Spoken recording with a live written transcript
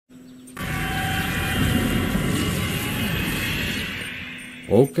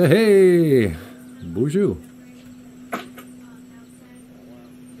Okay, hey, BOOZHOO.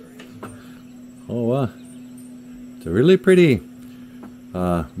 Oh, it's a really pretty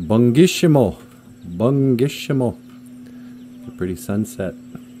bungissimo. It's a pretty sunset.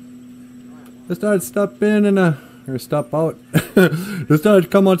 Just thought I'd stop in and or stop out. Just thought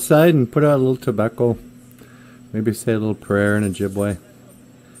I'd come outside and put out a little tobacco. Maybe say a little prayer in Ojibwe.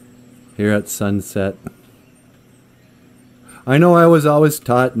 Here at sunset. I know I was always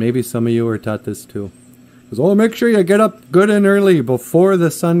taught, maybe some of you were taught this too. Because, oh, make sure you get up good and early before the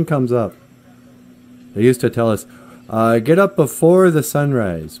sun comes up. They used to tell us, get up before the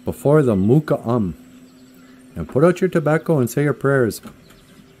sunrise, before the muka and put out your tobacco and say your prayers.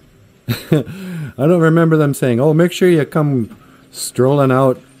 I don't remember them saying, oh, make sure you come strolling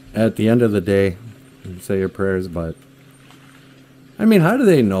out at the end of the day and say your prayers, but I mean, how do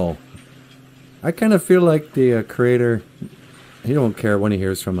they know? I kind of feel like the Creator, he don't care when he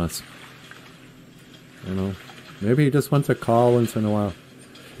hears from us. You know, maybe he just wants a call once in a while.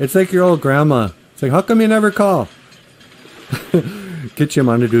 It's like your old grandma. It's like, how come you never call?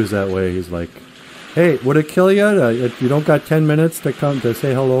 Kitchimandu's that way. He's like, hey, would it kill you if you don't got 10 minutes to come to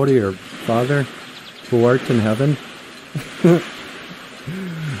say hello to your Father who art in heaven? That's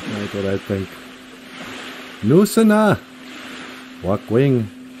what I think. Nusana wakwing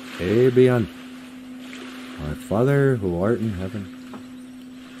ebian. Our Father who art in heaven.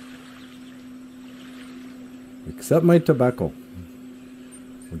 Accept my tobacco.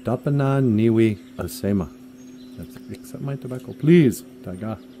 Udapanan niwi asema. That's accept my tobacco, please.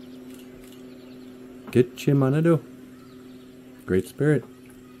 Taga. Kitchimanadu. Great Spirit.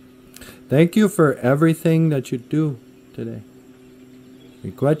 Thank you for everything that you do today.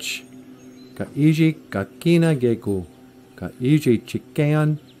 Miigwech ka iji kakina geku ka iji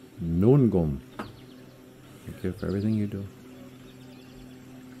chikean nungum. Thank you for everything you do.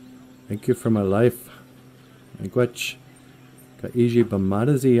 Thank you for my life. Miigwech ka iji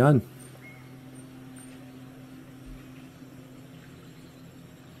bamadazian.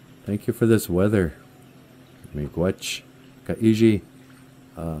 Thank you for this weather. Miigwech ka iji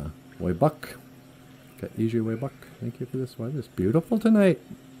waybak. Ka iji waybak. Thank you for this weather. It's beautiful tonight.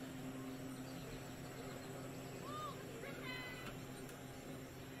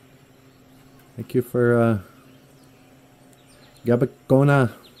 Thank you for gabe kona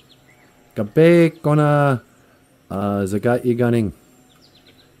zaga iganing.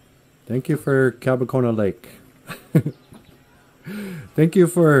 Thank you for Cabacona Lake. Thank you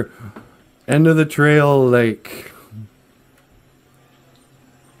for End of the Trail Lake.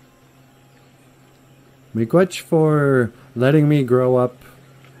 Miigwech for letting me grow up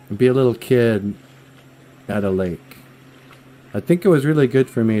and be a little kid at a lake. I think it was really good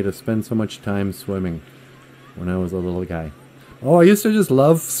for me to spend so much time swimming when I was a little guy. Oh, I used to just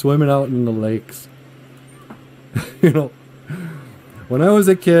love swimming out in the lakes. You know, when I was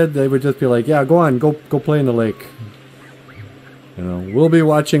a kid, they would just be like, yeah, go on, go play in the lake. You know, we'll be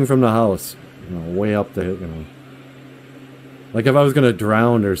watching from the house, you know, way up the, you know. Like if I was going to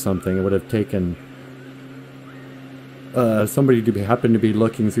drown or something, it would have taken somebody to happen to be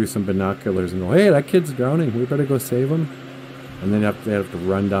looking through some binoculars and go, hey, that kid's drowning, we better go save him. And then they have to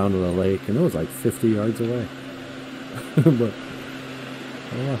run down to the lake, and it was like 50 yards away. But,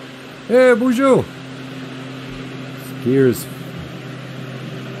 oh. Hey, BOOZHOO! Skiers.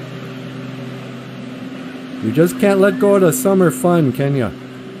 You just can't let go of the summer fun, can ya?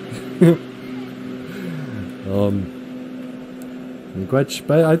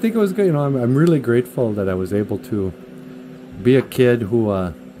 But I think it was good. You know, I'm really grateful that I was able to be a kid who,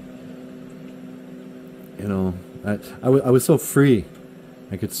 you know, I was so free.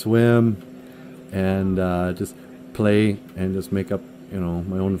 I could swim and just play and just make up, you know,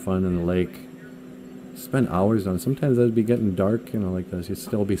 my own fun in the lake. Spend hours on it. Sometimes it'd be getting dark, you know, like this. You'd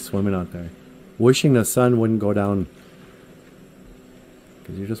still be swimming out there. Wishing the sun wouldn't go down.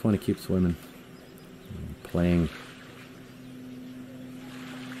 Because you just want to keep swimming. Playing.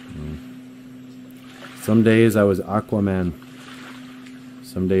 Some days I was Aquaman.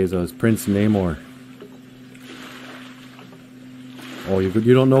 Some days I was Prince Namor. Oh, you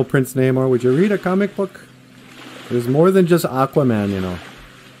don't know Prince Namor? Would you read a comic book? There's more than just Aquaman, you know.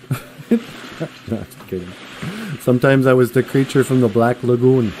 No, just kidding. Sometimes I was the creature from the Black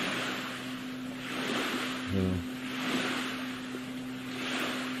Lagoon. Yeah.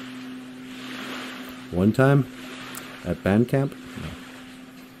 One time at band camp. No.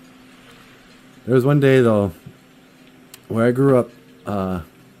 There was one day though where I grew up.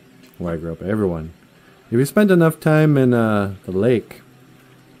 Everyone. If you spend enough time in the lake,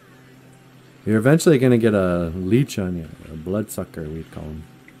 You're eventually going to get a leech on you. A bloodsucker, we'd call them.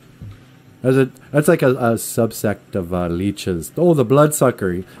 That's like a subsect of leeches. Oh, the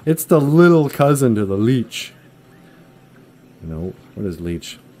bloodsucker. It's the little cousin to the leech. You know, what is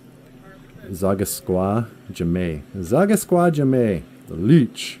leech? Zogasquajame. Zogasquajame. The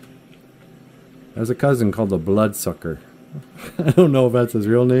leech. Has a cousin called the bloodsucker. I don't know if that's his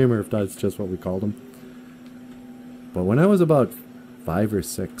real name or if that's just what we called him. But when I was about 5 or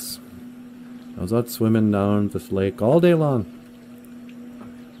 6, I was out swimming down this lake all day long.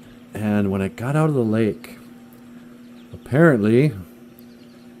 And when I got out of the lake, apparently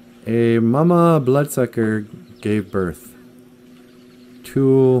a mama bloodsucker gave birth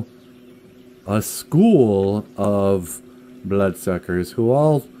to a school of bloodsuckers who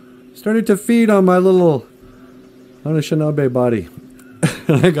all started to feed on my little Anishinaabe body.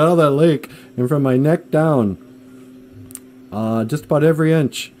 And I got out of that lake, and from my neck down, just about every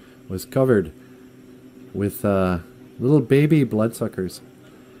inch was covered with little baby bloodsuckers.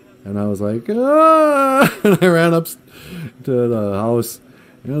 And I was like, ah! And I ran up to the house.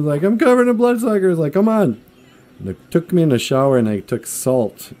 And I was like, I'm covered in bloodsuckers. Like, come on. And they took me in the shower and they took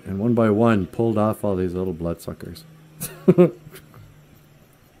salt. And one by one pulled off all these little bloodsuckers.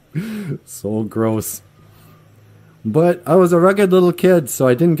 So gross. But I was a rugged little kid, so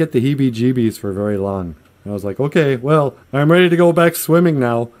I didn't get the heebie-jeebies for very long. I was like, okay, well, I'm ready to go back swimming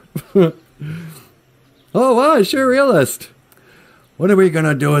now. Oh, wow, sure realist. What are we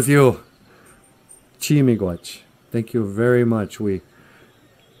gonna do with you? Chimigwach. Thank you very much. We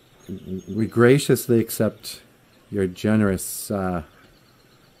graciously accept your generous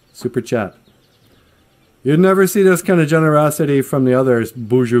super chat. You'd never see this kind of generosity from the others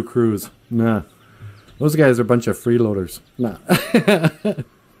BOOZHOO crews. Nah. Those guys are a bunch of freeloaders. Nah.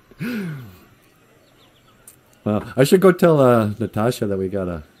 I should go tell Natasha that we got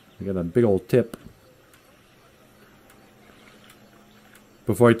a big old tip.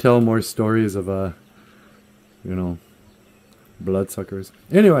 Before I tell more stories of, you know, bloodsuckers.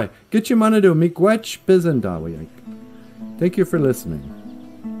 Anyway, Gitchimanadu Miigwech Bizandawiyak. Thank you for listening.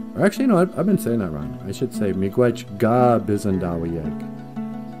 Or actually, no, I've been saying that wrong. I should say Miigwech Ga Bizandawiyak.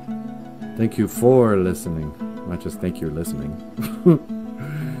 Thank you for listening. Not just thank you for listening.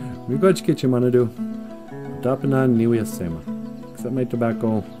 Miigwech Gitchimanadu. Dapanan Niwiasema. Except my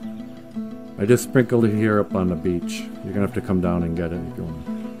tobacco. I just sprinkled it here up on the beach. You're gonna have to come down and get it if you want.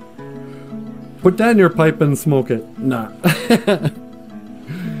 Put down your pipe and smoke it. Nah.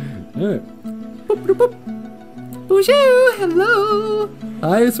 Alright. Boop, boop, boop. BOOZHOO, hello.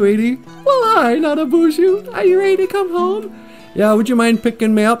 Hi, sweetie. Well, hi, not a BOOZHOO. Are you ready to come home? Yeah, would you mind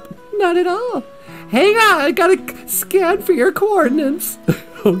picking me up? Not at all. Hang on, I gotta scan for your coordinates.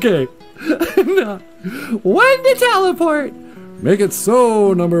 Okay. Nah. When to teleport? Make it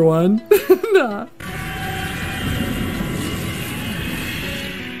so, number one. Nah.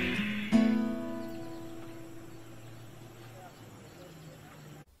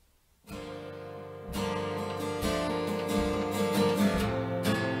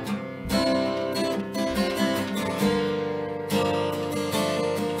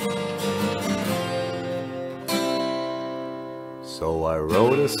 So I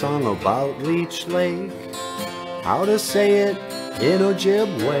wrote a song about Leech Lake, how to say it in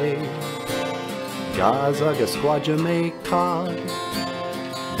Ojibwe. Gazagasquajamaica,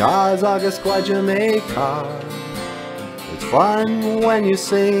 Gazagasquajamaica. It's fun when you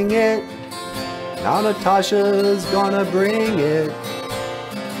sing it. Now Natasha's gonna bring it.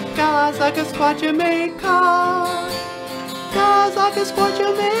 Gazagasquajamaica,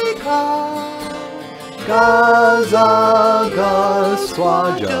 Gazagasquajamaica.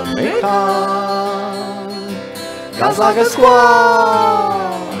 Gazagasquajamaica. Gazagasqua,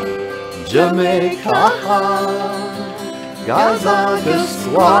 Jamaica.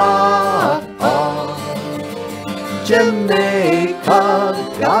 Gazagasqua, Jamaica.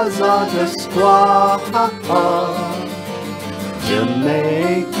 Gazagasqua,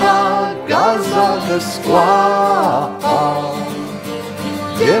 Jamaica. Gazagasqua,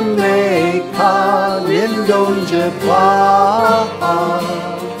 Jamaica. Lindonjibwa.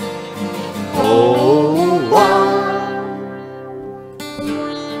 Oh, wow.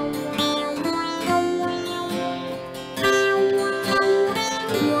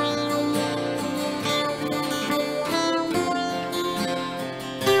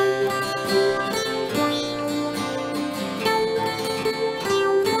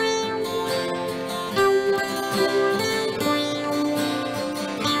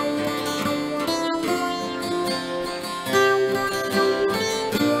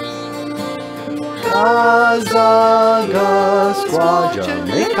 Gazagasqua,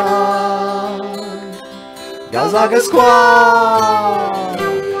 Jamaica. Gonzaga squaw,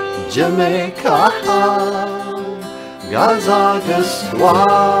 Jamaica, Gonzaga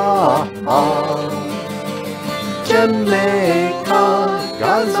squaw, Jamaica,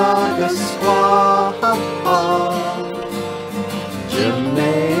 Gonzaga squaw,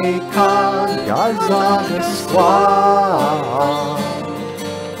 Jamaica, Gonzaga squaw,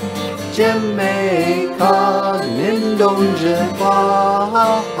 Jamaica, Nindonjaba.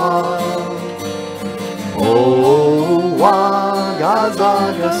 Oh,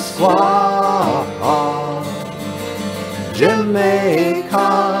 Gonzaga squaw, Jamaica,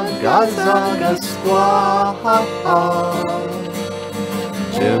 Gonzaga squaw,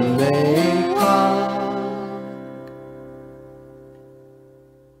 Jamaica.